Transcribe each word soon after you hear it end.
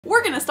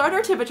We're gonna start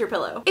our temperature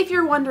pillow. If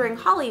you're wondering,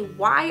 Holly,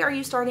 why are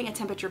you starting a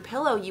temperature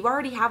pillow? You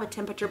already have a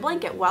temperature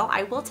blanket. Well,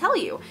 I will tell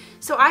you.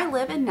 So I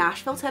live in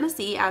Nashville,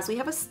 Tennessee, as we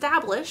have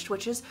established,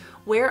 which is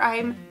where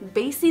I'm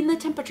basing the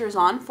temperatures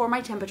on for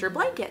my temperature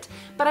blanket.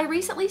 But I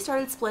recently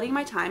started splitting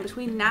my time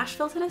between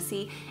Nashville,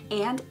 Tennessee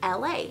and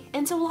LA.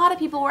 And so a lot of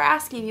people were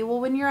asking me, well,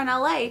 when you're in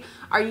LA,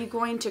 are you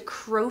going to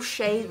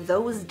crochet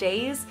those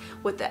days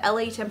with the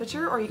LA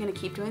temperature, or are you gonna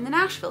keep doing the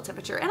Nashville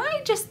temperature? And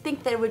I just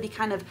think that it would be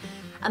kind of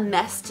a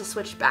mess to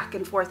switch back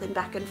and forth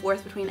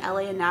between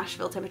LA and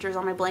Nashville temperatures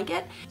on my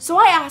blanket. So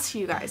I asked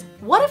you guys,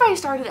 what if I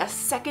started a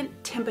second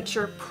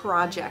temperature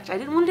project? I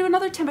didn't want to do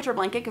another temperature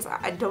blanket because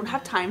I don't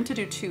have time to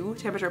do 2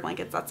 temperature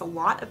blankets. That's a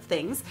lot of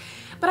things.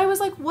 But I was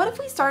like, what if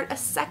we start a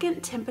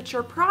second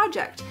temperature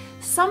project?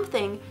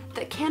 Something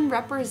that can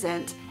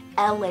represent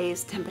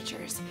LA's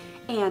temperatures.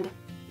 And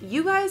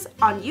you guys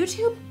on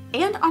YouTube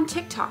and on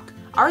TikTok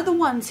are the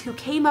ones who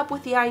came up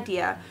with the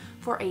idea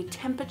for a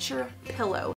temperature pillow.